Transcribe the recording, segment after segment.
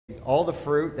all the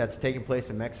fruit that's taking place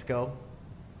in Mexico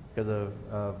because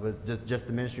of just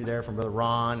the ministry there from Brother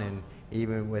Ron, and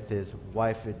even with his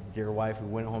wife, dear wife, who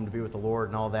went home to be with the Lord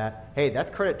and all that. Hey, that's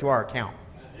credit to our account.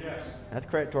 Yes. That's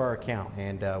credit to our account,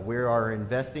 and we are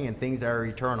investing in things that are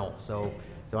eternal. So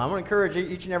I'm going to encourage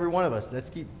each and every one of us. Let's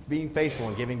keep being faithful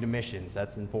and giving to missions.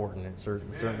 That's important. It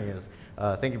certainly is.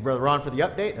 Thank you, Brother Ron, for the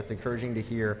update. That's encouraging to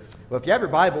hear. Well, if you have your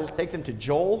Bibles, take them to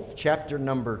Joel chapter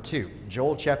number 2.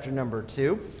 Joel chapter number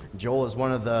 2. Joel is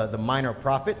one of the minor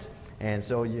prophets. And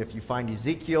so if you find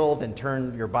Ezekiel, then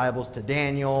turn your Bibles to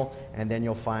Daniel, and then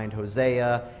you'll find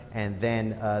Hosea, and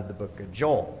then the book of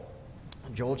Joel.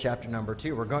 Joel chapter number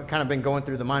 2. We're kind of been going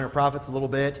through the minor prophets a little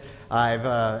bit.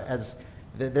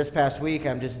 This past week,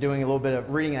 I'm just doing a little bit of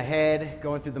reading ahead,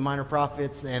 going through the minor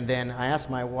prophets, and then I asked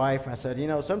my wife, I said,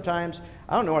 sometimes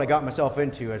I don't know what I got myself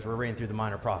into as we're reading through the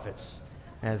minor prophets.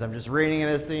 As I'm just reading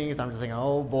these things, I'm just thinking,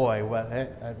 oh boy,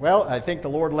 well, I think the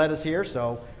Lord led us here,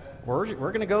 so we're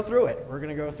going to go through it. We're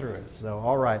going to go through it. So,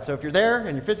 all right. So if you're there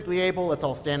and you're physically able, let's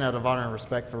all stand out of honor and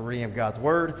respect for reading of God's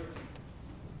Word.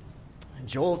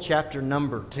 Joel chapter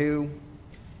number 2,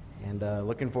 and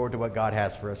looking forward to what God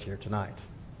has for us here tonight.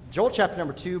 Joel chapter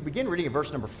number 2, begin reading at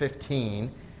verse number 15.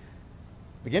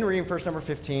 Begin reading verse number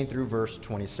 15 through verse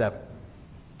 27.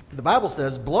 The Bible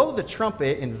says, "Blow the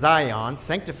trumpet in Zion,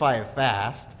 sanctify a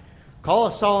fast, call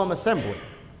a solemn assembly.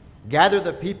 Gather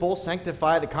the people,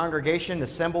 sanctify the congregation,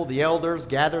 assemble the elders,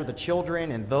 gather the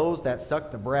children and those that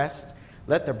suck the breast.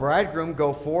 Let the bridegroom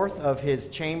go forth of his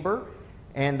chamber,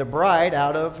 and the bride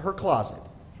out of her closet.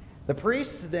 The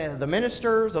priests, the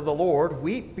ministers of the Lord,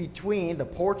 weep between the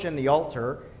porch and the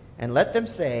altar, and let them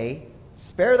say,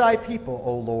 Spare thy people,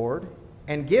 O Lord,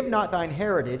 and give not thine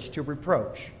heritage to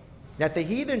reproach, that the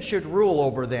heathen should rule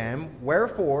over them.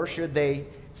 Wherefore should they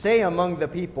say among the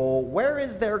people, Where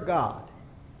is their God?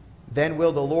 Then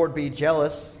will the Lord be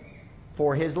jealous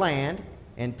for his land,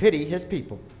 and pity his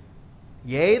people.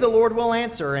 Yea, the Lord will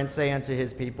answer and say unto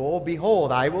his people,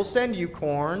 Behold, I will send you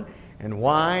corn, and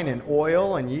wine, and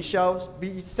oil, and ye shall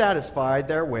be satisfied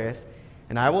therewith,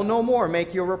 and I will no more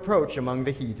make you a reproach among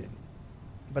the heathen.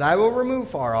 But I will remove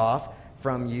far off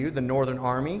from you the northern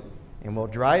army, and will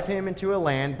drive him into a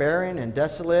land barren and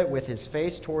desolate, with his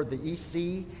face toward the east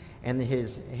sea, and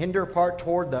his hinder part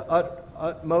toward the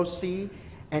utmost sea.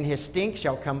 And his stink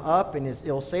shall come up, and his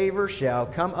ill savor shall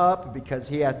come up, because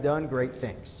he hath done great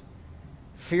things.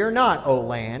 Fear not, O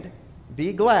land,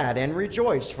 be glad and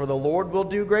rejoice, for the Lord will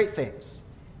do great things.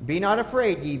 Be not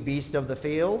afraid, ye beasts of the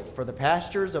field, for the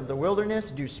pastures of the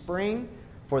wilderness do spring,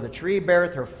 for the tree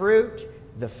beareth her fruit,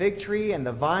 the fig tree and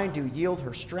the vine do yield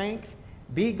her strength.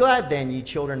 Be glad then, ye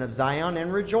children of Zion,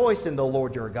 and rejoice in the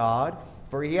Lord your God,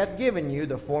 for he hath given you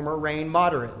the former rain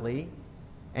moderately,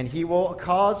 and he will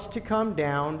cause to come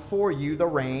down for you the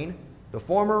rain, the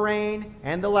former rain,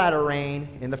 and the latter rain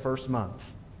in the first month.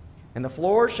 And the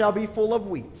floor shall be full of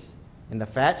wheat, and the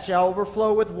fat shall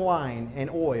overflow with wine and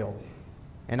oil.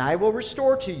 And I will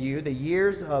restore to you the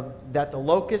years that the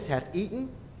locust hath eaten,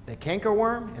 the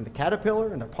cankerworm, and the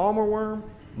caterpillar, and the palmer worm,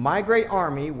 my great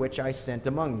army which I sent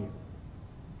among you.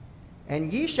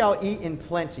 And ye shall eat in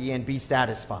plenty and be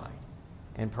satisfied,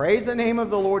 and praise the name of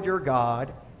the Lord your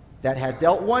God, that hath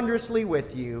dealt wondrously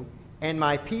with you, and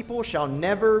my people shall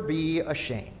never be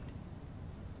ashamed.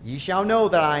 Ye shall know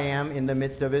that I am in the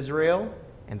midst of Israel,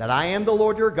 and that I am the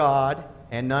Lord your God,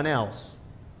 and none else,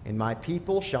 and my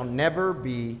people shall never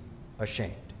be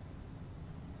ashamed."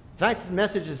 Tonight's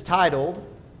message is titled,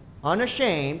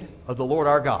 Unashamed of the Lord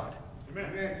our God.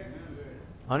 Amen.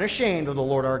 Unashamed of the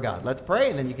Lord our God. Let's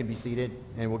pray, and then you can be seated,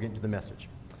 and we'll get into the message.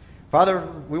 Father,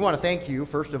 we want to thank you,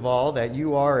 first of all, that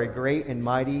you are a great and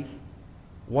mighty,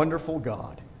 wonderful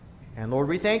God. And Lord,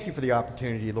 we thank you for the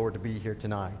opportunity, Lord, to be here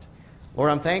tonight. Lord,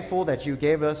 I'm thankful that you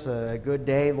gave us a good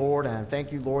day, Lord, and I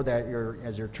thank you, Lord, that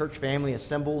as your church family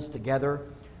assembles together,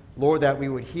 Lord, that we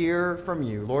would hear from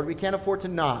you. Lord, we can't afford to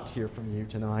not hear from you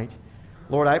tonight.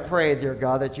 Lord, I pray, dear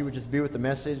God, that you would just be with the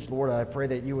message. Lord, I pray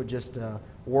that you would just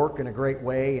work in a great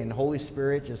way, and Holy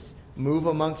Spirit, just move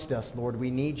amongst us, Lord.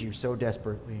 We need you so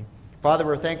desperately. Father,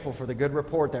 we're thankful for the good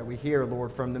report that we hear,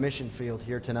 Lord, from the mission field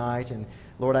here tonight. And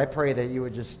Lord, I pray that you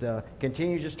would just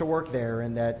continue just to work there,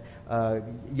 and that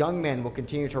young men will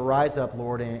continue to rise up,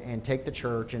 Lord, and take the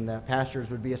church, and that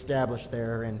pastors would be established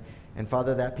there, and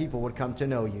Father, that people would come to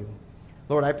know you.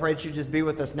 Lord, I pray that you just be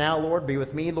with us now, Lord. Be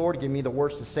with me, Lord. Give me the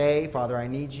words to say. Father, I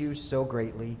need you so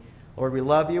greatly. Lord, we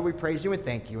love you, we praise you, and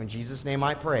thank you. In Jesus' name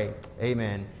I pray.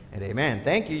 Amen and amen.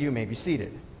 Thank you. You may be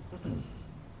seated.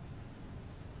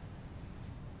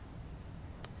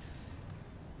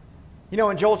 You know,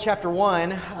 in Joel chapter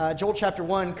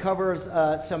 1 covers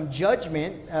some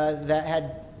judgment that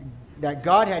had that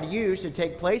God had used to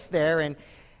take place there. And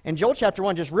in Joel chapter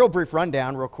 1, just real brief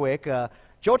rundown real quick,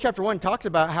 Joel chapter 1 talks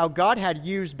about how God had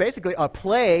used basically a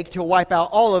plague to wipe out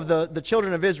all of the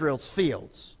children of Israel's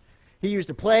fields. He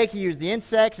used a plague, he used the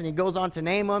insects, and he goes on to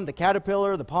name them, the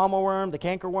caterpillar, the palmer worm, the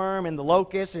cankerworm, and the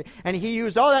locust. And he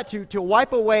used all that to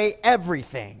wipe away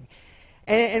everything.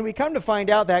 And we come to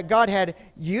find out that God had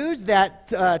used that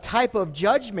type of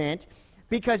judgment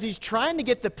because he's trying to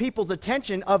get the people's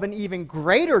attention of an even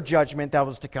greater judgment that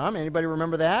was to come. Anybody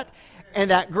remember that?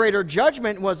 And that greater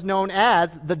judgment was known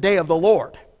as the day of the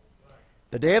Lord.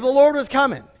 The day of the Lord was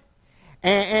coming.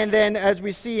 And then as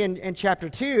we see in chapter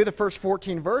 2, the first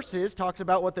 14 verses talks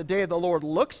about what the day of the Lord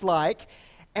looks like.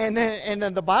 And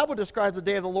then the Bible describes the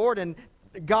day of the Lord, and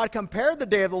God compared the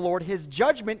day of the Lord, his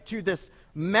judgment, to this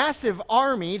massive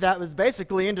army that was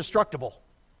basically indestructible.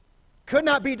 Could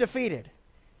not be defeated.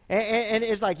 And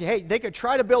it's like, hey, they could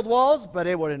try to build walls, but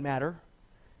it wouldn't matter.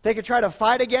 They could try to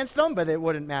fight against them, but it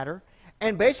wouldn't matter.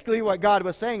 And basically what God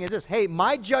was saying is this: hey,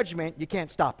 my judgment, you can't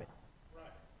stop it.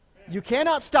 You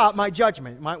cannot stop my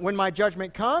judgment. When my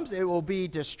judgment comes, it will be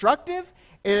destructive.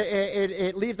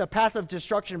 It leaves a path of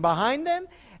destruction behind them,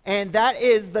 and that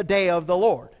is the day of the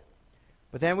Lord.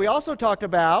 But then we also talked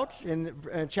about, in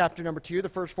chapter number 2, the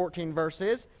first 14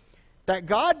 verses, that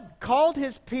God called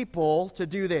his people to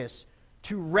do this: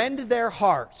 to rend their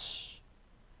hearts.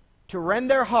 To rend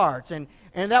their hearts. And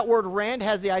that word rend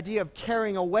has the idea of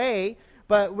tearing away,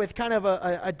 but with kind of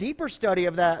a deeper study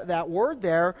of that word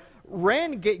there,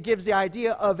 rend gives the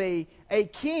idea of a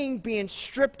king being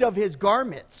stripped of his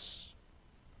garments.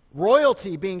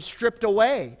 Royalty being stripped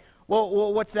away.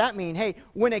 Well, what's that mean? Hey,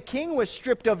 when a king was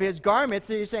stripped of his garments,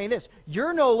 he's saying this: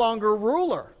 you're no longer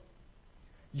ruler.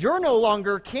 You're no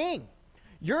longer king.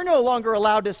 You're no longer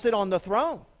allowed to sit on the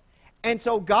throne. And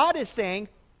so God is saying,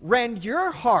 rend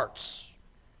your hearts.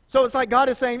 So it's like God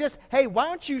is saying this: hey, why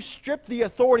don't you strip the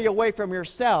authority away from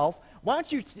yourself? Why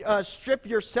don't you strip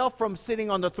yourself from sitting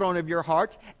on the throne of your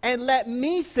hearts and let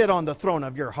me sit on the throne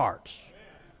of your heart?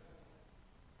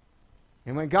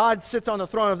 And when God sits on the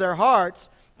throne of their hearts,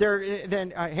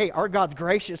 hey, our God's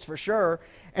gracious for sure.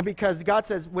 And because God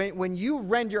says, when you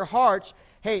rend your hearts,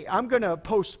 hey, I'm going to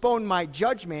postpone my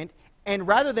judgment, and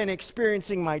rather than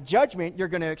experiencing my judgment, you're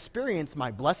going to experience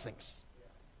my blessings.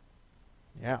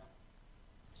 Yeah.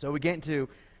 So we get into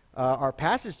our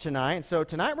passage tonight. And so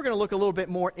tonight we're going to look a little bit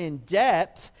more in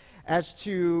depth as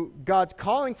to God's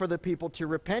calling for the people to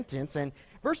repentance. And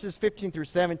verses 15 through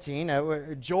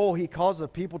 17, Joel, he calls the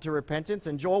people to repentance,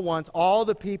 and Joel wants all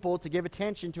the people to give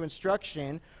attention to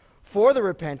instruction for the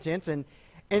repentance. And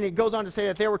it goes on to say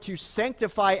that they were to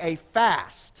sanctify a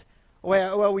fast.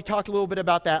 Well, we talked a little bit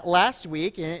about that last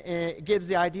week, and it gives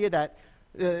the idea that,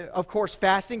 of course,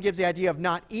 fasting gives the idea of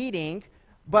not eating,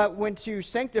 but when to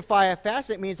sanctify a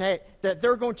fast, it means, hey, that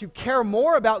they're going to care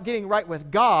more about getting right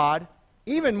with God,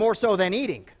 even more so than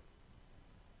eating.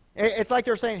 It's like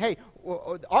they're saying, hey,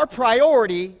 our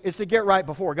priority is to get right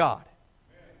before God.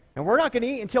 And we're not going to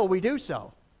eat until we do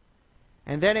so.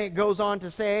 And then it goes on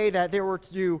to say that they were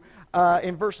to do,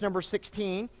 in verse number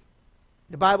 16,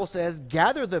 the Bible says,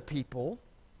 gather the people,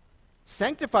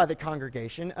 sanctify the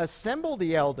congregation, assemble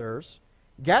the elders,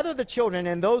 gather the children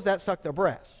and those that suck the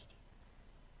breast.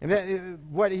 And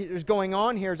what is going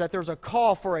on here is that there's a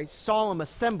call for a solemn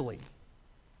assembly.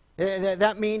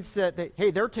 That means that,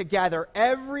 hey, they're to gather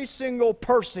every single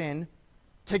person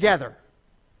together.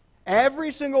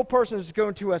 Every single person is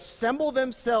going to assemble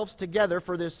themselves together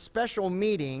for this special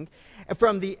meeting,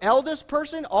 from the eldest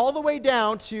person all the way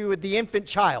down to the infant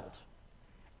child.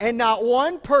 And not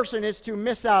one person is to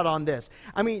miss out on this.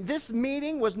 I mean, this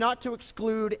meeting was not to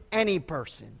exclude any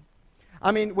person.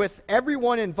 I mean, with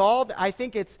everyone involved, I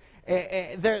think it's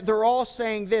they're all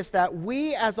saying this, that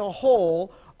we as a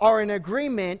whole are in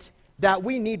agreement that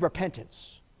we need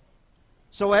repentance.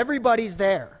 So everybody's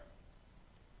there.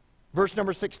 Verse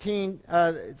number 16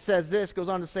 says this, goes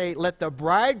on to say, let the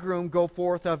bridegroom go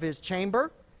forth of his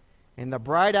chamber, and the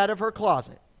bride out of her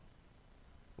closet.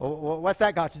 Well, what's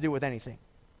that got to do with anything?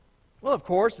 Well, of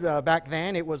course, back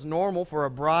then it was normal for a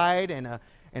bride and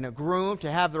a groom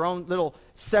to have their own little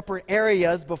separate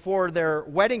areas before their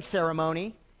wedding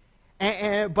ceremony.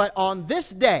 But on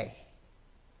this day,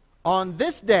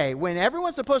 when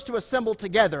everyone's supposed to assemble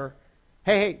together,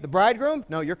 hey, the bridegroom,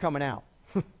 no, you're coming out.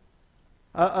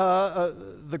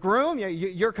 The groom,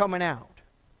 you're coming out.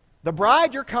 The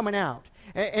bride, you're coming out.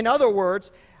 In other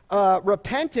words,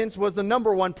 repentance was the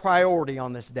number one priority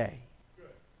on this day.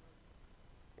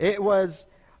 It was,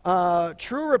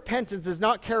 true repentance does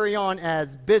not carry on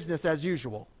as business as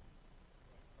usual.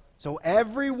 So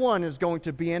everyone is going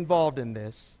to be involved in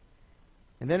this.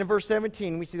 And then in verse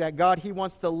 17, we see that God, he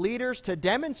wants the leaders to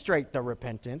demonstrate the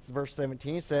repentance. Verse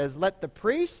 17 says, let the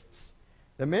priests,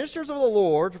 the ministers of the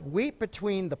Lord, weep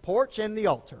between the porch and the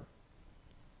altar.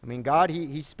 I mean, God,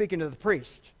 he's speaking to the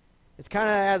priest. It's kind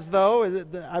of as though,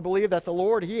 I believe that the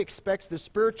Lord, he expects the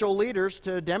spiritual leaders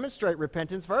to demonstrate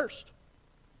repentance first.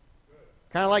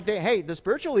 Kind of like, the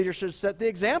spiritual leaders should set the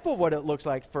example of what it looks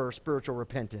like for spiritual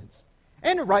repentance.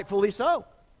 And rightfully so.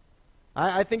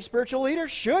 I think spiritual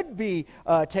leaders should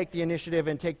take the initiative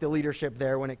and take the leadership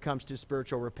there when it comes to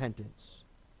spiritual repentance.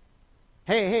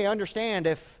 Understand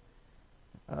if,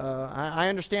 I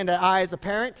understand that I, as a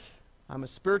parent, I'm a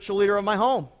spiritual leader of my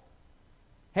home.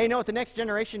 Hey, you know what the next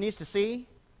generation needs to see?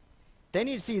 They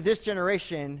need to see this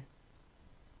generation,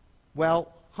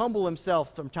 humble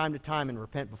himself from time to time and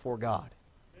repent before God.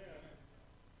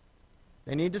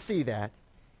 They need to see that.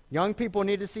 Young people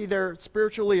need to see their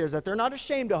spiritual leaders, that they're not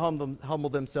ashamed to humble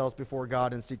themselves before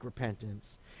God and seek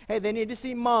repentance. Hey, they need to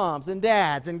see moms and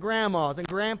dads and grandmas and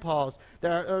grandpas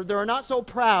that are not so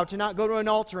proud to not go to an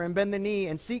altar and bend the knee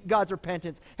and seek God's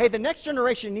repentance. Hey, the next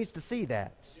generation needs to see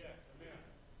that. Yes, amen.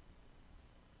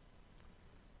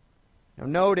 Now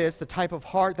notice the type of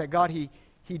heart that God, He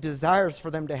desires for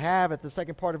them to have at the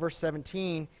second part of verse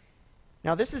 17.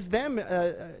 Now this is them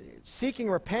seeking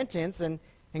repentance, and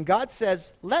God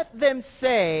says, let them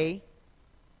say,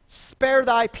 spare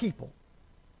thy people.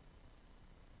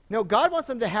 No, God wants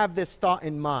them to have this thought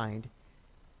in mind,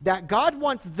 that God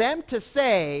wants them to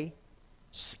say,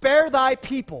 spare thy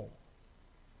people.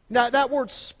 Now, that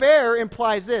word spare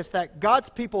implies this, that God's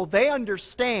people, they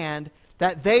understand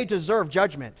that they deserve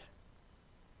judgment.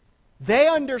 They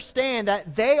understand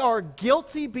that they are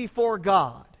guilty before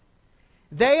God.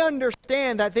 They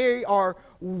understand that they are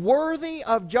worthy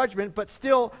of judgment, but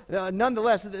still,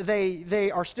 nonetheless,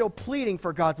 they are still pleading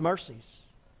for God's mercies.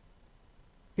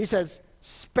 He says,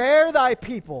 spare thy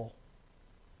people.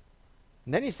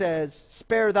 And then he says,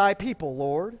 spare thy people,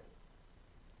 Lord.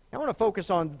 I want to focus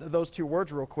on those two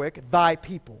words real quick, thy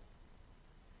people.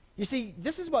 You see,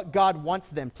 this is what God wants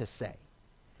them to say.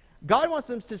 God wants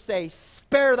them to say,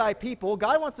 spare thy people.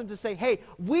 God wants them to say, hey,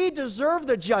 we deserve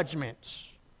the judgment.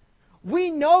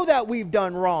 We know that we've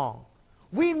done wrong.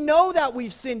 We know that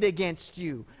we've sinned against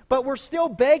you, but we're still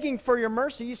begging for your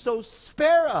mercy, so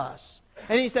spare us.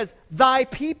 And he says, thy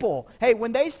people. Hey,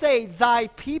 when they say thy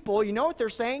people, you know what they're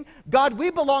saying? God,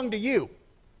 we belong to you.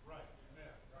 Right. Amen.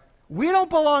 Right. We don't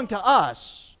belong to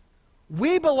us.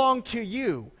 We belong to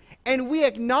you. And we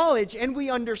acknowledge and we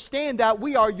understand that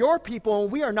we are your people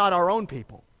and we are not our own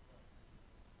people.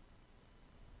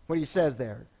 What he says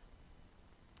there.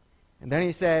 And then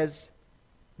he says,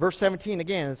 verse 17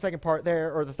 again, the second part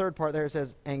there, or the third part there, it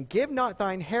says, and give not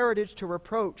thine heritage to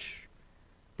reproach,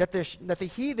 that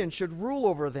the heathen should rule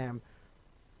over them.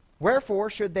 Wherefore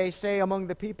should they say among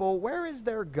the people, where is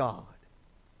their God?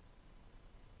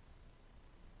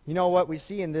 You know what we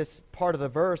see in this part of the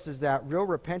verse is that real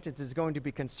repentance is going to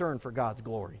be concerned for God's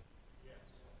glory. Yes.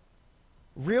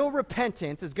 Real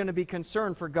repentance is going to be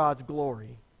concerned for God's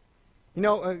glory. You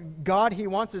know, God, He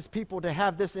wants His people to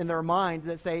have this in their mind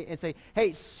that say,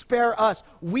 hey, spare us.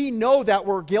 We know that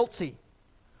we're guilty.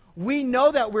 We know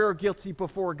that we're guilty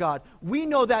before God. We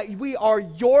know that we are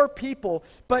your people,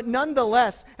 but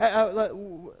nonetheless,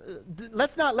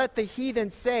 let's not let the heathen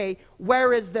say,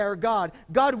 where is their God?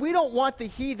 God, we don't want the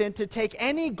heathen to take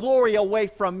any glory away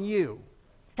from you.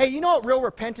 Hey, you know what real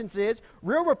repentance is?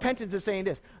 Real repentance is saying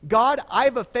this, God,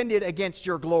 I've offended against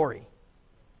your glory.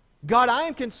 God, I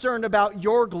am concerned about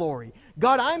your glory.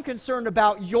 God, I'm concerned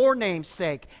about your name's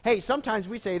sake. Hey, sometimes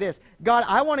we say this, God,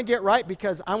 I want to get right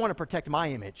because I want to protect my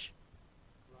image.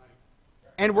 Right.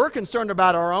 And we're concerned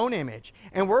about our own image.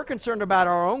 And we're concerned about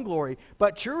our own glory.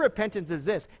 But true repentance is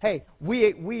this. Hey,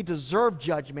 we deserve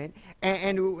judgment.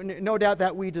 And no doubt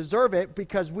that we deserve it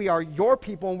because we are your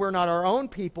people and we're not our own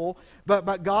people.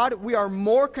 But God, we are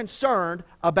more concerned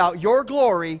about your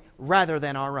glory rather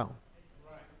than our own.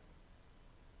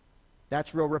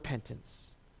 That's real repentance.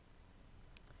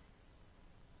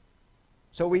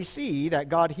 So we see that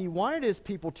God, He wanted His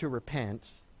people to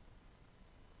repent.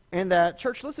 And that,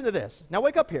 church, listen to this. Now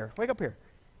wake up here. Wake up here.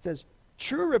 It says,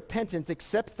 true repentance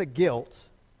accepts the guilt.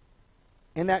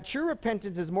 And that true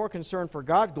repentance is more concerned for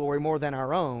God's glory more than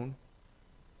our own.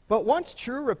 But once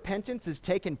true repentance has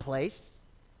taken place,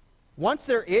 once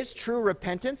there is true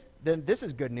repentance, then this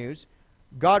is good news.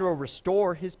 God will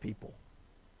restore His people.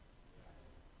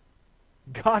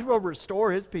 God will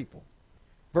restore His people.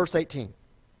 Verse 18.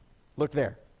 Look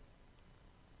there.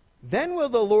 Then will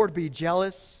the Lord be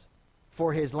jealous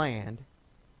for His land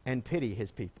and pity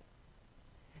His people.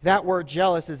 That word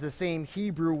jealous is the same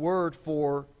Hebrew word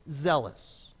for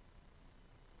zealous.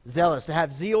 Zealous, to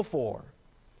have zeal for.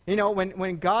 You know,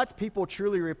 when God's people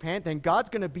truly repent, then God's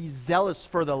going to be zealous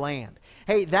for the land.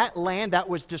 Hey, that land that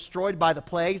was destroyed by the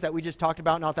plagues that we just talked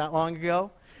about not that long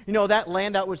ago, you know, that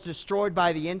land that was destroyed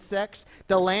by the insects,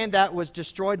 the land that was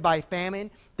destroyed by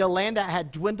famine, the land that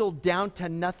had dwindled down to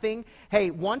nothing.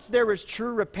 Hey, once there is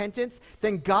true repentance,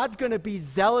 then God's going to be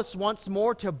zealous once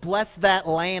more to bless that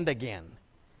land again.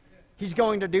 He's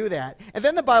going to do that. And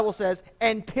then the Bible says,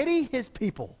 and pity his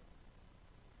people.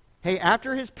 Hey,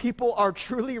 after his people are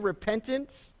truly repentant,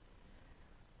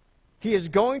 he is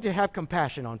going to have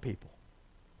compassion on people.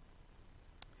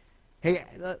 Hey,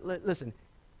 listen,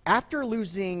 after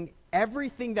losing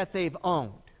everything that they've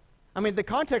owned, I mean, the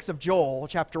context of Joel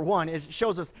chapter 1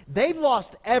 shows us they've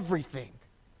lost everything.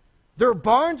 Their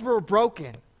barns were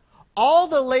broken. All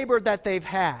the labor that they've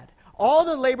had, all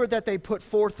the labor that they put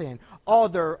forth in, all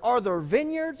their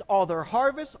vineyards, all their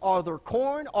harvests, all their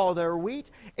corn, all their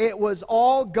wheat, it was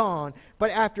all gone.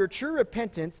 But after true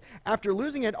repentance, after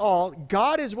losing it all,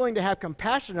 God is willing to have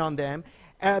compassion on them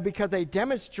because they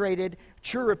demonstrated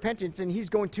true repentance, and he's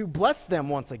going to bless them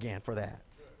once again for that.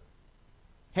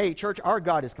 Hey, church, our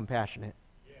God is compassionate.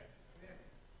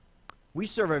 We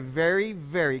serve a very,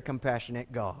 very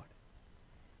compassionate God.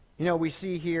 You know, we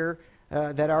see here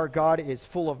that our God is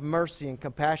full of mercy and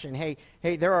compassion. Hey,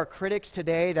 there are critics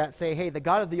today that say, hey, the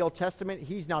God of the Old Testament,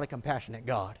 he's not a compassionate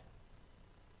God.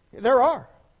 There are.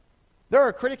 There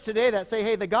are critics today that say,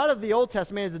 hey, the God of the Old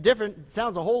Testament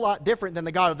sounds a whole lot different than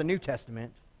the God of the New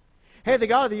Testament. Hey, the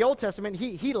God of the Old Testament,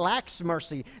 he lacks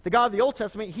mercy. The God of the Old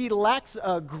Testament, he lacks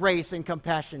grace and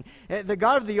compassion. The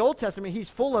God of the Old Testament, he's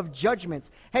full of judgments.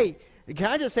 Hey, can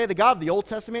I just say the God of the Old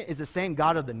Testament is the same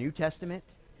God of the New Testament?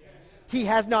 He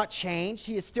has not changed.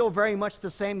 He is still very much the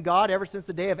same God ever since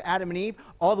the day of Adam and Eve,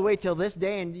 all the way till this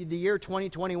day in the year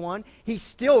 2021. He's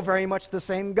still very much the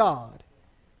same God.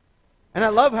 And I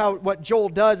love how what Joel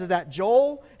does is that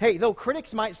Joel, hey, though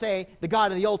critics might say the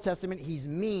God of the Old Testament, he's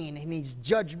mean and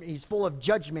he's full of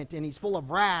judgment and he's full of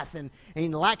wrath and he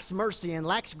lacks mercy and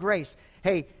lacks grace.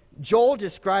 Hey, Joel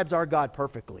describes our God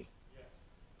perfectly. Yes.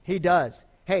 He does.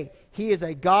 Hey, he is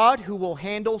a God who will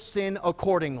handle sin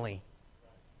accordingly.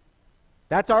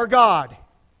 That's our God.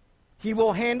 He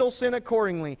will handle sin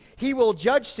accordingly. He will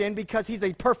judge sin because he's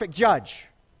a perfect judge.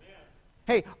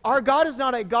 Hey, our God is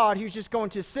not a God who's just going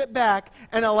to sit back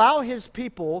and allow his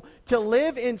people to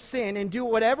live in sin and do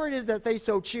whatever it is that they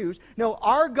so choose. No,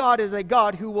 our God is a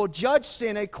God who will judge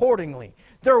sin accordingly.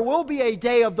 There will be a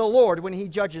day of the Lord when he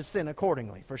judges sin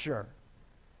accordingly, for sure.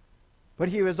 But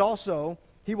he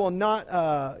will not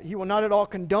at all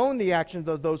condone the actions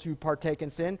of those who partake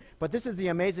in sin. But this is the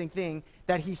amazing thing,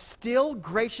 that he's still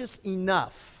gracious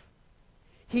enough.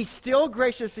 He's still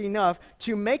gracious enough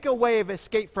to make a way of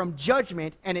escape from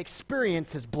judgment and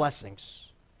experience his blessings.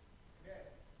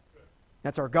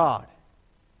 That's our God.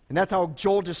 And that's how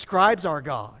Joel describes our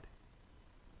God.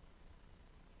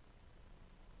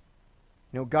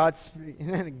 You know,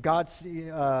 God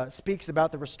speaks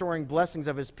about the restoring blessings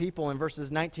of his people in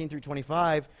verses 19 through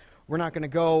 25. We're not going to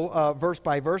go verse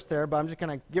by verse there, but I'm just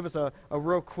going to give us a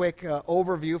real quick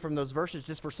overview from those verses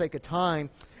just for sake of time.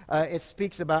 It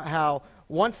speaks about how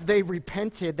once they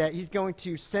repented, that he's going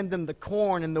to send them the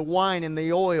corn and the wine and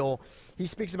the oil. He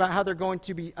speaks about how they're going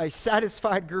to be a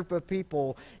satisfied group of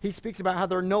people. He speaks about how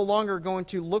they're no longer going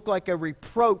to look like a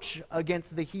reproach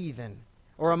against the heathen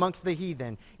or amongst the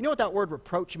heathen. You know what that word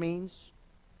reproach means?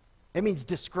 It means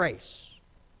disgrace.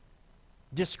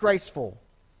 Disgraceful.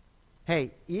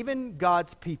 Hey, even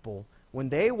God's people, when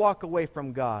they walk away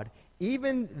from God,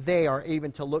 even they are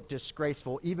even to look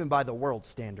disgraceful, even by the world's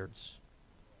standards.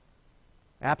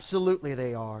 Absolutely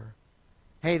they are.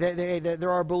 Hey, there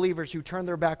are believers who turn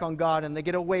their back on God and they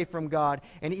get away from God,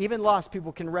 and even lost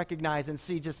people can recognize and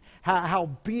see just how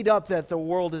beat up that the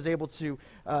world is able to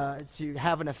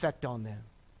have an effect on them.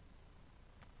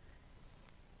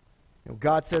 You know,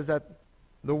 God says that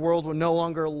the world will no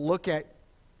longer look at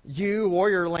you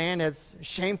or your land as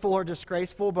shameful or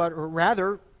disgraceful, but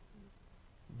rather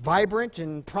vibrant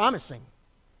and promising.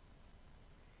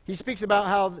 He speaks about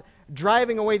how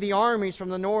driving away the armies from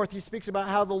the north, he speaks about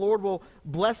how the Lord will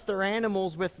bless their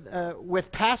animals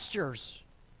with pastures.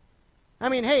 I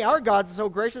mean, hey, our God's so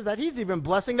gracious that he's even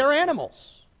blessing their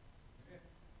animals.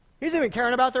 He's even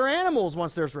caring about their animals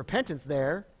once there's repentance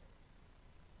there.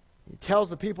 He tells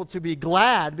the people to be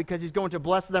glad because he's going to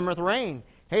bless them with rain.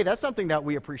 Hey, that's something that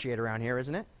we appreciate around here,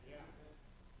 isn't it? Yeah.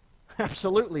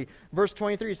 Absolutely. Verse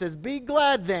 23 says, "Be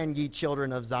glad then, ye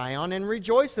children of Zion, and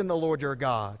rejoice in the Lord your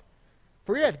God.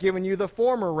 For he hath given you the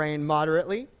former rain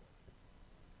moderately,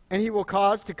 and he will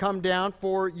cause to come down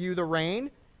for you the rain,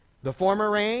 the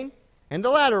former rain, and the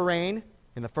latter rain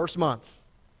in the first month.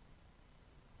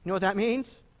 You know what that means?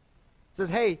 It says,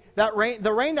 hey, the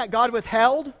rain that God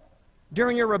withheld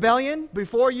during your rebellion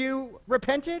before you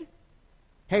repented,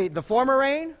 hey, the former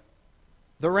rain,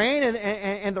 the rain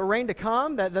and the rain to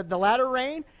come, the latter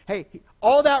rain, hey,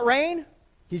 all that rain,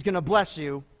 he's going to bless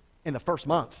you in the first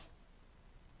month.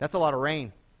 That's a lot of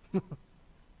rain.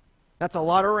 That's a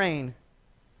lot of rain.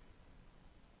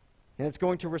 And it's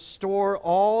going to restore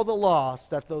all the loss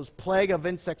that those plague of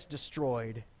insects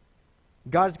destroyed.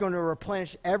 God is going to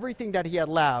replenish everything that he had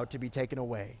allowed to be taken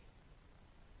away.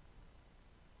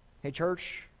 Hey,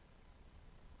 church,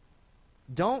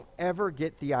 don't ever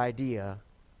get the idea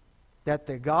that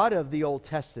the God of the Old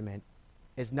Testament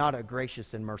is not a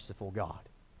gracious and merciful God.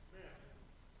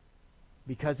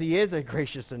 Because he is a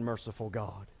gracious and merciful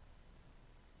God.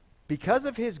 Because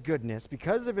of his goodness,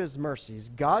 because of his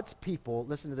mercies, God's people,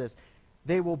 listen to this,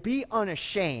 they will be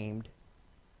unashamed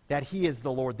that he is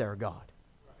the Lord their God.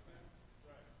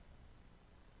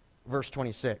 Verse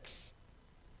 26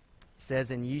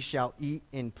 says, and ye shall eat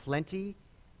in plenty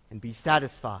and be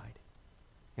satisfied,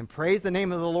 and praise the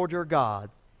name of the Lord your God,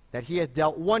 that he hath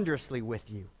dealt wondrously with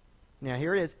you. Now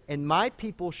here it is, and my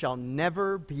people shall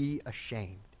never be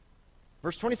ashamed.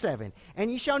 Verse 27,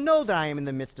 and ye shall know that I am in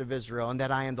the midst of Israel, and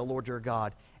that I am the Lord your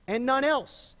God, and none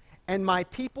else. And my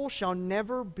people shall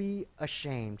never be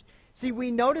ashamed. See,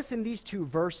 we notice in these two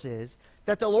verses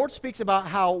that the Lord speaks about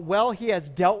how well he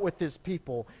has dealt with his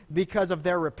people because of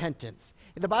their repentance.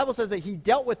 And the Bible says that he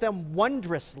dealt with them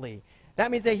wondrously.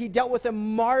 That means that he dealt with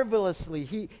them marvelously.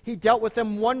 He dealt with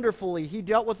them wonderfully. He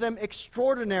dealt with them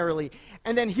extraordinarily.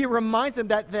 And then he reminds them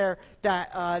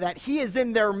that he is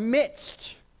in their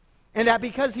midst. And that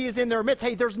because he is in their midst,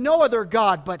 hey, there's no other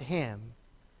God but him.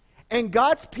 And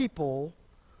God's people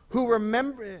who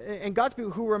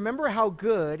remember how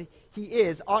good he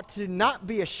is ought to not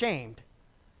be ashamed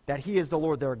that he is the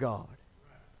Lord their God.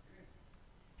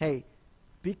 Hey,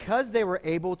 because they were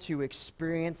able to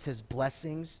experience his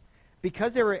blessings,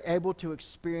 because they were able to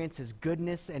experience his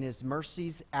goodness and his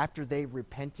mercies after they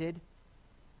repented,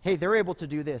 hey, they're able to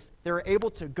do this. They're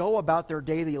able to go about their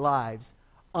daily lives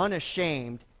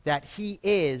unashamed that he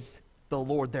is the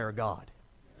Lord their God.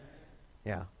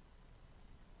 Yeah.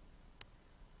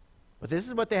 But this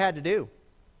is what they had to do.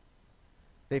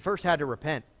 They first had to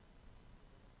repent.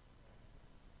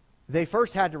 They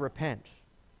first had to repent.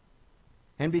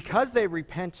 And because they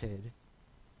repented,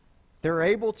 they're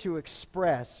able to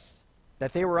express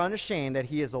that they were unashamed that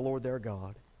he is the Lord their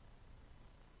God.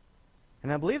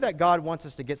 And I believe that God wants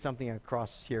us to get something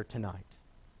across here tonight.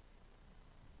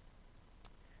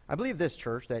 I believe this,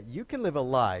 church, that you can live a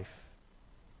life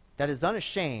that is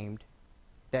unashamed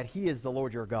that he is the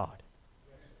Lord your God.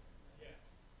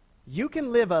 You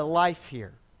can live a life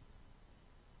here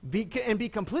and be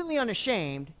completely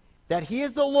unashamed that he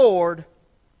is the Lord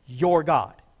your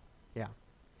God. Yeah.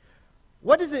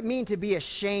 What does it mean to be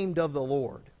ashamed of the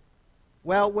Lord?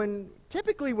 Well,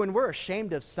 typically when we're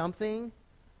ashamed of something,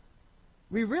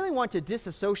 we really want to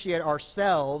disassociate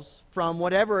ourselves from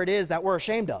whatever it is that we're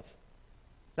ashamed of.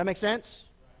 Does that make sense?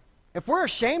 If we're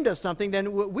ashamed of something,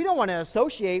 then we don't want to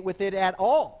associate with it at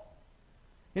all.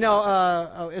 You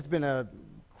know, it's been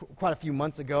quite a few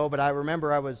months ago, but I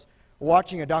remember I was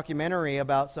watching a documentary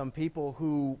about some people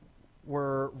who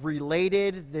were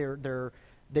related.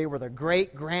 They were the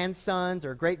great-grandsons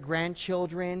or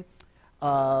great-grandchildren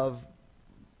of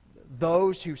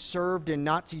those who served in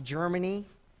Nazi Germany.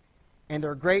 And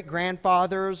their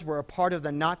great-grandfathers were a part of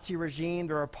the Nazi regime.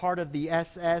 They were a part of the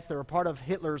SS. They were a part of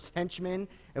Hitler's henchmen,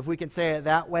 if we can say it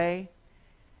that way.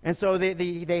 And so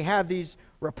they have these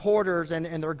reporters,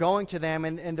 and they're going to them,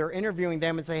 and they're interviewing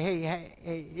them and say,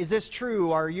 hey, is this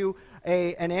true? Are you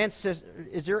an ancestor?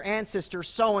 Is your ancestor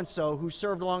so-and-so who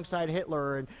served alongside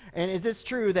Hitler? And is this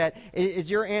true that is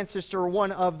your ancestor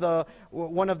one of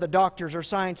the doctors or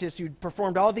scientists who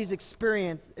performed all these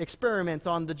experiments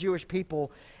on the Jewish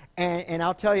people? And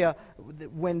I'll tell you,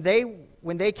 when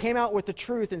they came out with the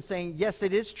truth and saying, yes,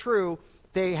 it is true,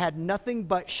 they had nothing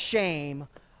but shame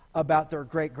about their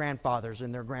great-grandfathers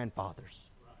and their grandfathers.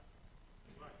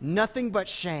 Nothing but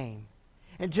shame.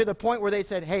 And to the point where they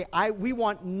said, hey, we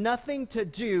want nothing to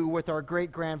do with our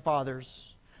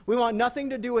great-grandfathers. We want nothing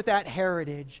to do with that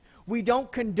heritage. We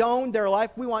don't condone their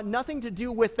life. We want nothing to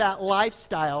do with that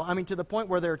lifestyle. I mean, to the point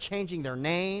where they're changing their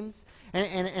names.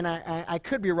 And I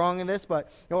could be wrong in this, but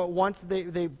once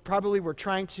they probably were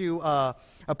trying to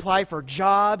apply for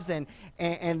jobs,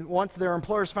 and once their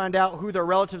employers found out who their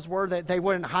relatives were, that they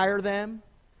wouldn't hire them.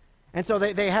 And so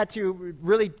they had to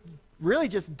really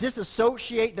just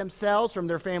disassociate themselves from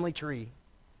their family tree.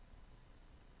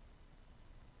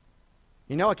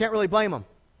 You know, I can't really blame them.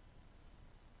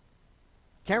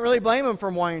 Can't really blame them for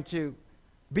wanting to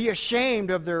be ashamed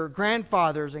of their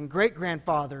grandfathers and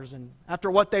great-grandfathers and after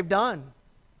what they've done.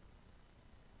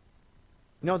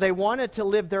 You know, they wanted to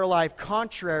live their life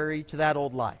contrary to that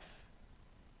old life.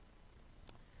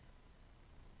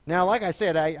 Now, like I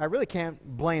said, I really can't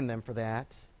blame them for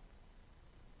that.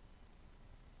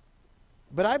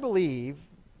 But I believe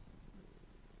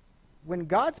when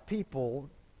God's people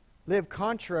live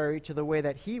contrary to the way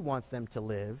that He wants them to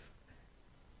live,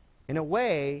 in a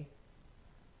way,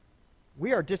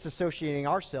 we are disassociating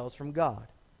ourselves from God.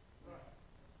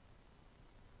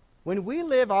 When we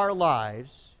live our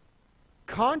lives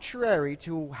contrary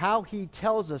to how He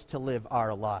tells us to live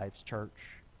our lives, church,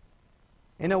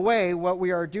 in a way, what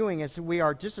we are doing is we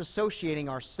are disassociating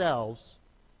ourselves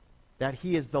that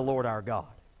He is the Lord our God.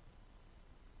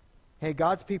 Hey,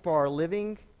 God's people are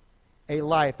living a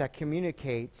life that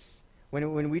communicates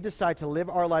when we decide to live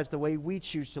our lives the way we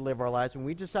choose to live our lives, when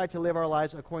we decide to live our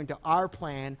lives according to our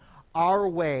plan, our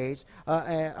ways,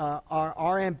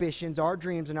 our ambitions, our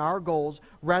dreams, and our goals,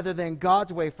 rather than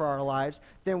God's way for our lives,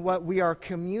 then what we are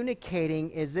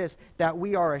communicating is this, that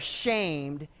we are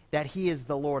ashamed that He is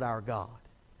the Lord our God.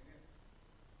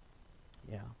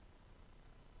 Yeah.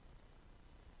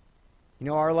 You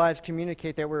know, our lives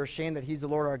communicate that we're ashamed that He's the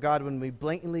Lord our God when we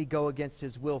blatantly go against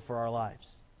His will for our lives.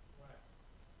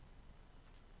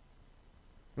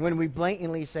 And when we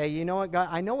blatantly say, you know what, God,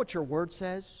 I know what your word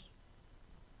says.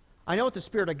 I know what the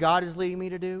Spirit of God is leading me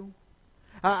to do.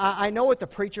 I know what the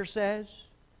preacher says,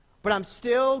 but I'm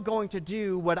still going to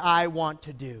do what I want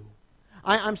to do.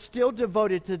 I'm still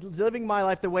devoted to living my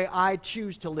life the way I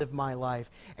choose to live my life.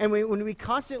 And when we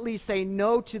constantly say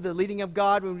no to the leading of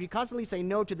God, when we constantly say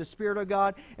no to the Spirit of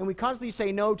God, and we constantly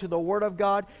say no to the Word of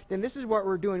God, then this is what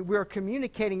we're doing. We are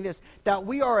communicating this, that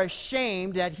we are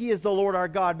ashamed that He is the Lord our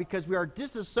God because we are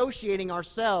disassociating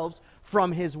ourselves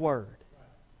from His Word.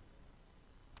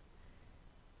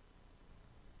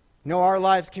 You know, our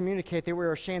lives communicate that we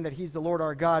are ashamed that He's the Lord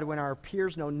our God when our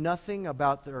peers know nothing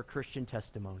about their Christian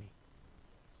testimony.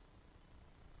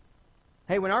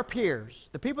 Hey, when our peers,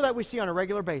 the people that we see on a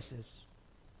regular basis,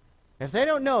 if they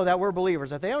don't know that we're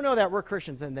believers, if they don't know that we're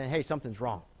Christians, then hey, something's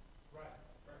wrong.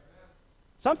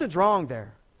 Something's wrong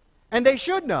there. And they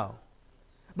should know.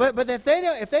 But if they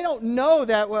don't know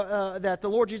that the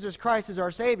Lord Jesus Christ is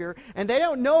our Savior, and they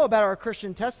don't know about our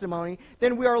Christian testimony,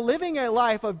 then we are living a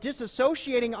life of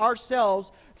disassociating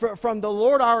ourselves from the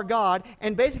Lord our God,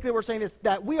 and basically we're saying this,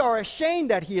 that we are ashamed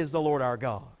that He is the Lord our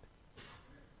God.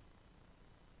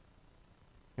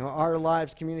 You know, our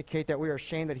lives communicate that we are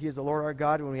ashamed that He is the Lord our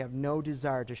God when we have no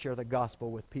desire to share the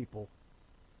gospel with people.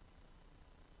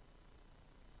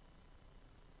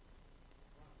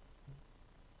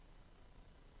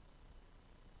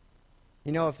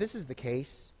 You know, if this is the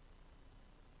case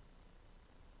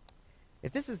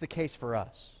for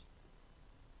us,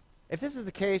 if this is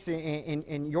the case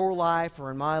in your life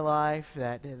or in my life,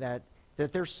 that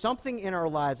there's something in our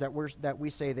lives that we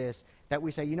say this, that we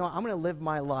say, you know, I'm going to live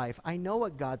my life. I know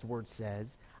what God's Word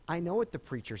says. I know what the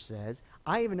preacher says.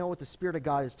 I even know what the Spirit of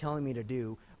God is telling me to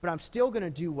do, but I'm still going to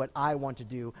do what I want to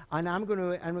do, and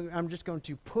I'm just going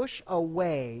to push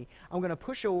away. I'm going to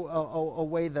push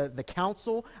away the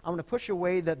counsel. I'm going to push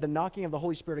away the knocking of the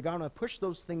Holy Spirit of God. I'm going to push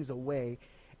those things away.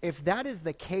 If that is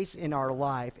the case in our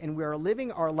life, and we are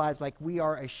living our lives like we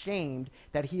are ashamed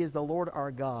that He is the Lord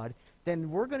our God,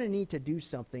 then we're going to need to do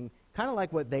something kind of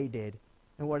like what they did.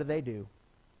 And what do?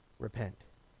 Repent.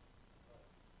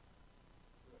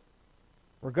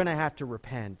 We're going to have to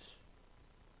repent.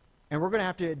 And we're going to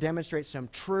have to demonstrate some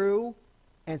true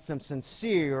and some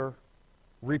sincere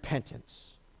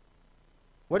repentance.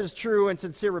 What does true and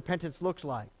sincere repentance look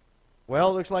like? Well,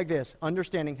 it looks like this.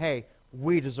 Understanding, hey,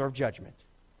 we deserve judgment.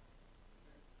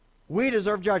 We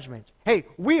deserve judgment. Hey,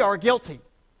 we are guilty.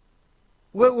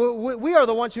 We are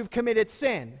the ones who've committed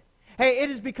sin. Hey,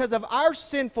 it is because of our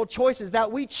sinful choices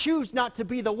that we choose not to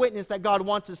be the witness that God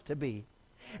wants us to be.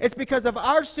 It's because of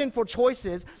our sinful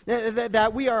choices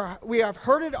that we have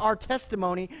hurted our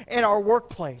testimony in our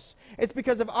workplace. It's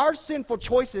because of our sinful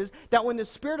choices that when the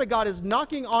Spirit of God is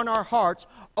knocking on our hearts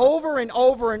over and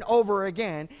over and over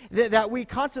again, that we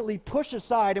constantly push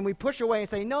aside and we push away and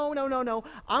say, no,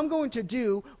 I'm going to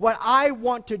do what I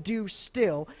want to do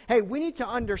still. Hey, we need to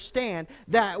understand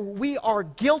that we are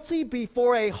guilty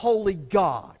before a holy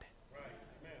God. Right.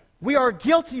 We are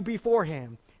guilty before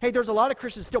Him. Hey, there's a lot of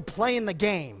Christians still playing the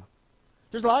game.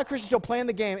 There's a lot of Christians still playing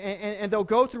the game, and they'll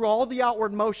go through all the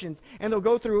outward motions, and they'll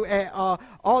go through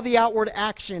all the outward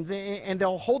actions, and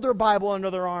they'll hold their Bible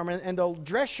under their arm, and they'll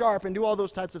dress sharp and do all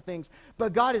those types of things.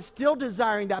 But God is still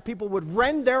desiring that people would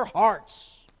rend their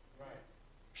hearts. Right.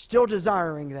 Still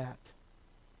desiring that.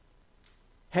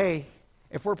 hey,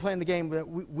 if we're playing the game,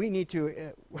 we need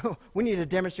to we need to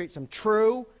demonstrate some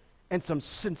true and some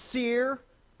sincere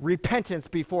repentance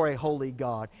before a holy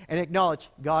God and acknowledge,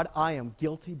 God, I am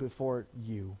guilty before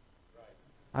you.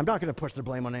 I'm not going to push the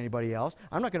blame on anybody else.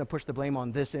 I'm not going to push the blame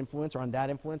on this influence or on that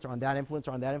influence or on that influence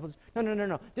or on that influence. No, no, no,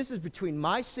 no. This is between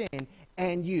my sin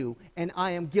and you, and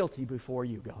I am guilty before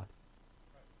you, God.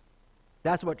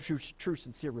 That's what true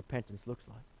sincere repentance looks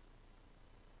like.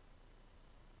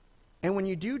 And when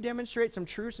you do demonstrate some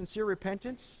true sincere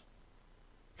repentance,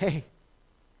 hey,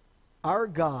 our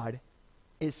God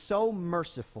is so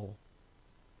merciful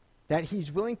that he's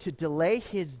willing to delay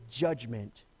his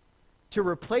judgment to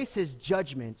replace his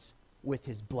judgments with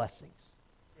his blessings.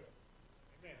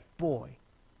 Amen. Boy,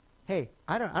 hey,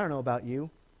 I don't know about you,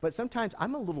 but sometimes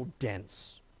I'm a little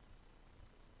dense.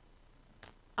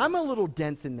 I'm a little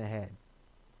dense in the head.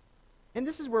 And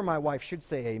this is where my wife should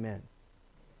say amen.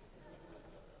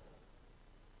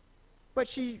 But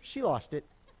she lost it.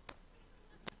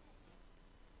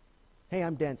 Hey,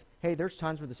 I'm dense. Hey, there's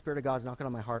times where the Spirit of God is knocking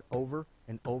on my heart over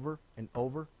and over and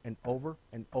over and over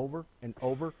and over and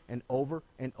over and over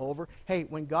and over. Hey,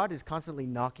 when God is constantly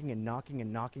knocking and knocking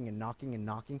and knocking and knocking and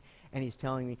knocking, and he's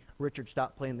telling me, Richard,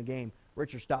 stop playing the game.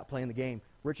 Richard, stop playing the game.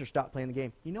 Richard, stop playing the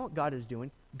game. You know what God is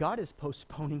doing? God is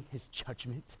postponing his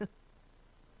judgment.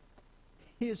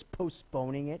 He is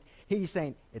postponing it. He's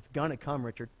saying, it's going to come,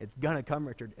 Richard. It's going to come,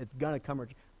 Richard. It's going to come,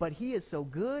 Richard. But he is so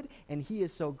good and he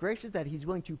is so gracious that he's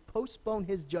willing to postpone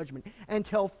his judgment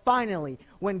until finally,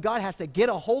 when God has to get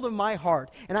a hold of my heart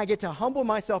and I get to humble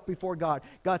myself before God,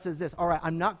 God says this, all right,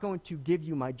 I'm not going to give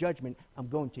you my judgment. I'm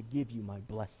going to give you my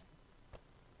blessings.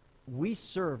 We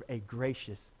serve a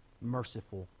gracious,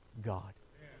 merciful God.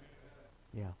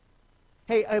 Yeah.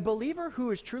 Hey, a believer who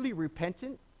is truly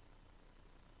repentant,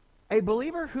 a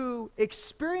believer who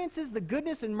experiences the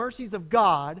goodness and mercies of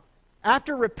God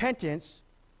after repentance,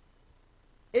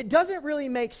 it doesn't really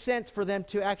make sense for them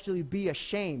to actually be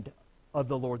ashamed of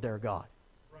the Lord their God.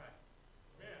 Right.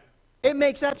 It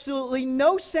makes absolutely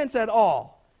no sense at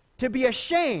all to be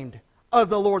ashamed of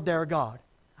the Lord their God.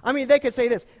 I mean, they could say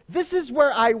this is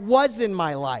where I was in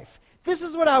my life. This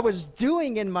is what I was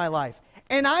doing in my life.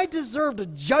 And I deserved a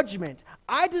judgment.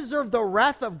 I deserve the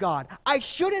wrath of God. I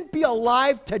shouldn't be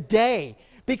alive today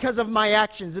because of my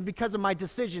actions and because of my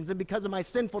decisions and because of my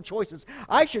sinful choices.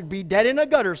 I should be dead in a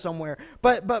gutter somewhere.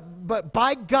 But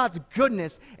by God's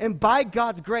goodness and by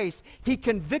God's grace, he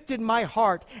convicted my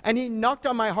heart and he knocked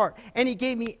on my heart and he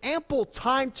gave me ample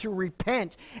time to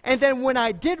repent. And then when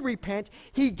I did repent,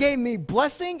 he gave me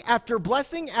blessing after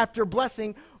blessing after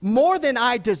blessing, more than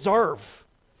I deserve.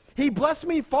 He blessed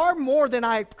me far more than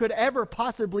I could ever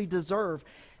possibly deserve.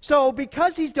 So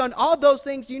because he's done all those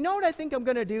things, you know what I think I'm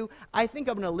going to do? I think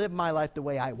I'm going to live my life the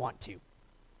way I want to.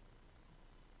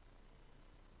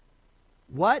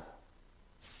 What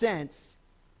sense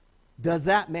does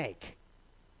that make?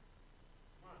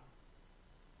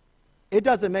 It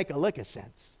doesn't make a lick of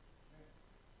sense.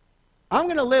 I'm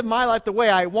going to live my life the way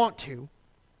I want to.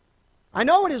 I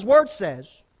know what his word says.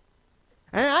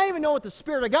 And I even know what the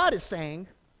Spirit of God is saying.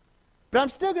 But I'm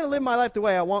still going to live my life the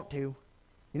way I want to.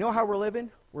 You know how we're living?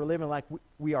 We're living like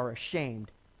we are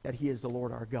ashamed that he is the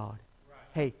Lord our God. Right.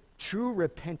 Hey, true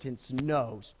repentance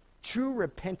knows, true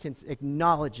repentance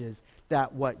acknowledges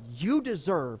that what you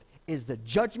deserve is the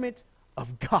judgment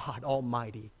of God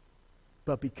Almighty.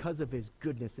 But because of his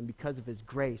goodness and because of his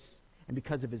grace and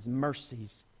because of his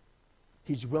mercies,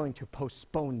 he's willing to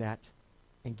postpone that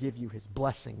and give you his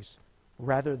blessings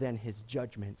rather than his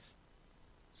judgments.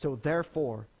 So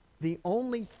therefore, the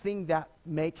only thing that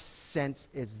makes sense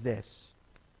is this: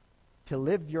 to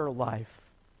live your life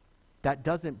that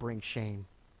doesn't bring shame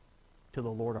to the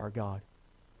Lord our God.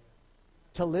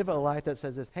 To live a life that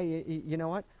says this, hey, you know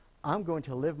what? I'm going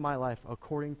to live my life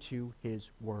according to his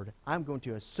word. I'm going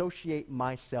to associate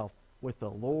myself with the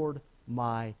Lord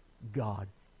my God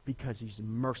because he's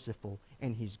merciful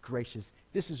and he's gracious.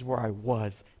 This is where I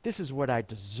was. This is what I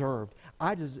deserved.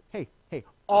 Hey,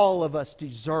 all of us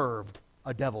deserved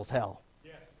a devil's hell.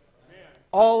 Yes.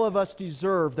 All of us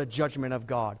deserve the judgment of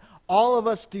God. All of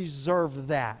us deserve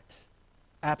that.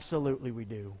 Absolutely we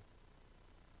do.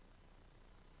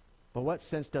 But what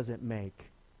sense does it make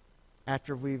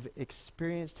after we've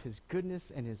experienced his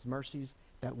goodness and his mercies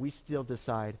that we still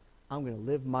decide, I'm going to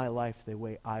live my life the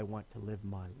way I want to live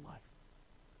my life?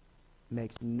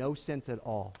 Makes no sense at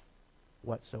all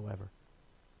whatsoever.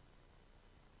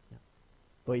 Yeah.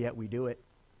 But yet we do it.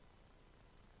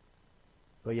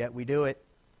 But yet we do it.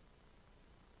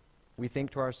 We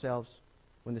think to ourselves,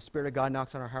 when the Spirit of God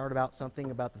knocks on our heart about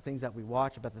something, about the things that we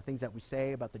watch, about the things that we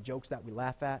say, about the jokes that we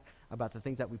laugh at, about the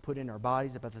things that we put in our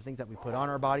bodies, about the things that we put on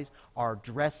our bodies, our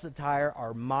dress attire,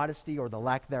 our modesty or the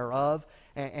lack thereof,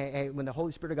 and when the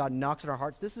Holy Spirit of God knocks on our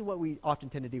hearts, this is what we often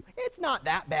tend to do. It's not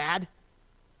that bad.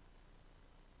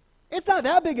 It's not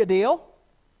that big a deal.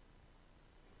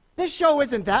 This show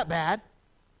isn't that bad.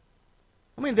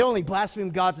 I mean, they only blaspheme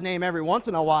God's name every once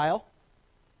in a while.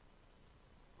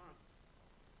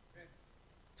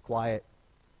 It's quiet.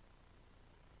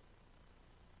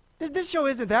 This show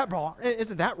isn't that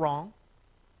wrong.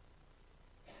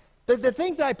 The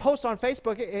things that I post on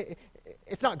Facebook,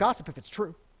 it's not gossip if it's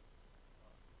true.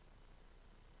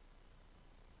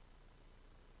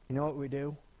 You know what we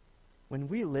do? When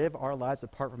we live our lives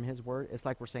apart from His Word, it's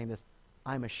like we're saying this,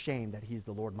 I'm ashamed that He's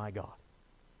the Lord my God.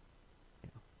 You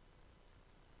know,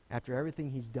 after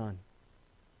everything He's done,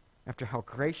 after how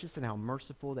gracious and how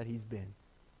merciful that He's been.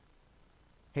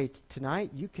 Hey,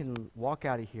 tonight you can walk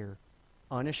out of here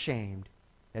unashamed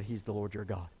that He's the Lord your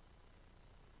God.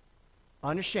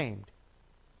 Unashamed.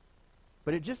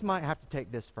 But it just might have to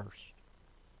take this first.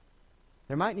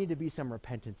 There might need to be some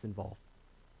repentance involved.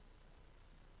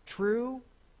 True,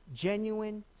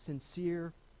 genuine,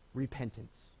 sincere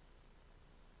repentance.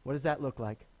 What does that look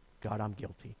like? God, I'm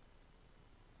guilty.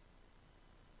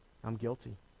 I'm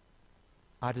guilty.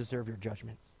 I deserve your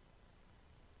judgment.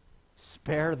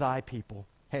 Spare thy people.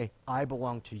 Hey, I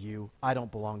belong to you. I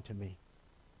don't belong to me.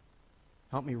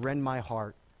 Help me rend my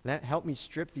heart. Help me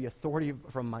strip the authority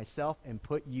from myself and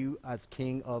put you as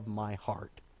king of my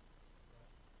heart.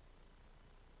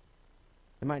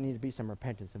 There might need to be some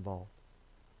repentance involved.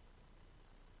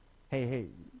 Hey,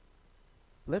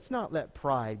 let's not let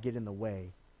pride get in the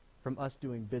way from us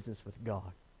doing business with God.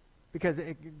 Because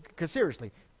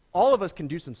seriously, all of us can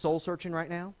do some soul searching right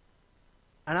now.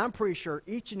 And I'm pretty sure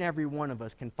each and every one of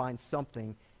us can find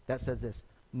something that says this: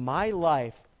 my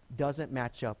life doesn't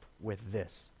match up with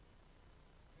this.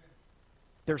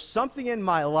 There's something in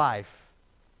my life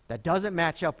that doesn't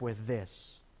match up with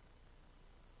this.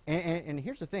 And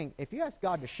here's the thing. If you ask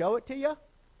God to show it to you,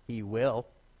 He will.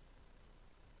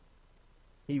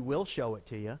 He will show it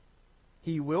to you.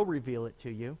 He will reveal it to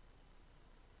you.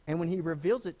 And when He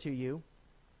reveals it to you,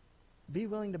 be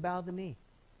willing to bow the knee.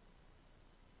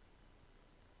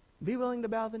 Be willing to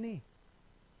bow the knee.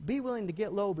 Be willing to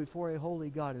get low before a holy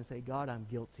God and say, God, I'm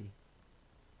guilty.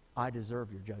 I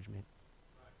deserve your judgment.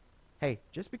 Hey,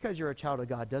 just because you're a child of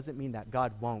God doesn't mean that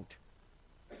God won't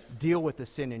deal with the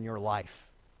sin in your life.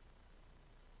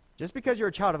 Just because you're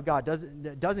a child of God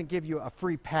doesn't give you a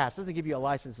free pass, doesn't give you a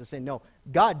license to say no.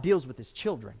 God deals with His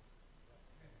children.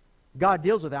 God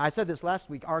deals with it. I said this last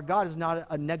week. Our God is not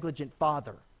a negligent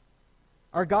father.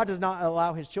 Our God does not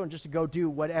allow His children just to go do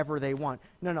whatever they want.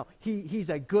 No. He's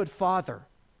a good father.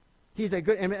 He's a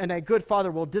good, and a good father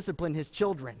will discipline His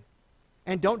children.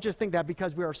 And don't just think that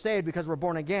because we are saved, because we're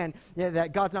born again,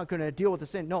 that God's not going to deal with the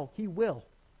sin. No, He will.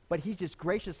 But He's just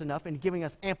gracious enough in giving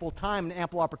us ample time and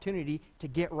ample opportunity to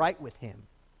get right with Him.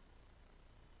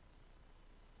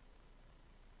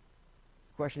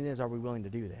 The question is, are we willing to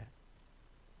do that?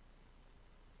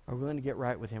 Are we willing to get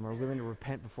right with Him? Are we willing to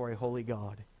repent before a holy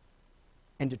God?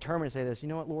 And determine to say this: you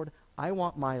know what, Lord? I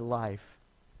want my life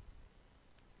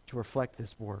to reflect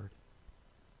this word.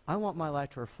 I want my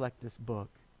life to reflect this book.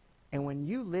 And when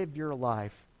you live your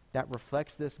life that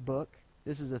reflects this book,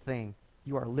 this is the thing.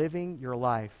 You are living your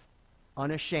life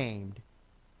unashamed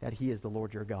that He is the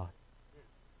Lord your God.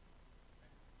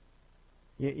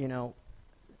 You know,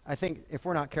 I think if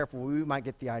we're not careful, we might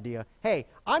get the idea, hey,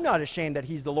 I'm not ashamed that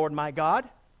He's the Lord my God.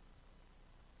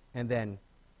 And then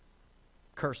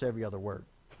curse every other word.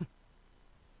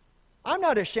 I'm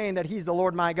not ashamed that He's the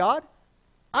Lord my God.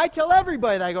 I tell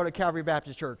everybody that I go to Calvary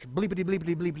Baptist Church. Bleepity,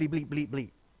 bleepity, bleepity, bleep, bleep, bleep.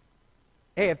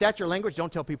 Hey, if that's your language,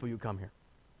 don't tell people you come here.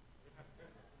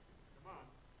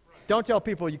 Don't tell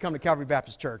people you come to Calvary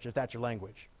Baptist Church if that's your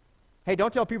language. Hey,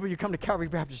 don't tell people you come to Calvary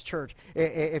Baptist Church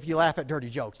if you laugh at dirty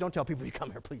jokes. Don't tell people you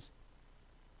come here, please.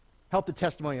 Help the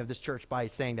testimony of this church by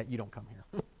saying that you don't come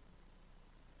here.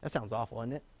 That sounds awful,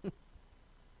 doesn't it?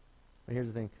 But here's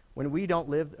the thing. When we don't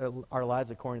live our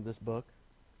lives according to this book,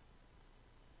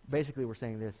 basically we're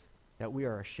saying this, that we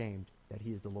are ashamed that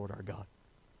He is the Lord our God.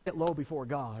 Get low before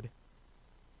God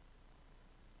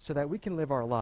so that we can live our lives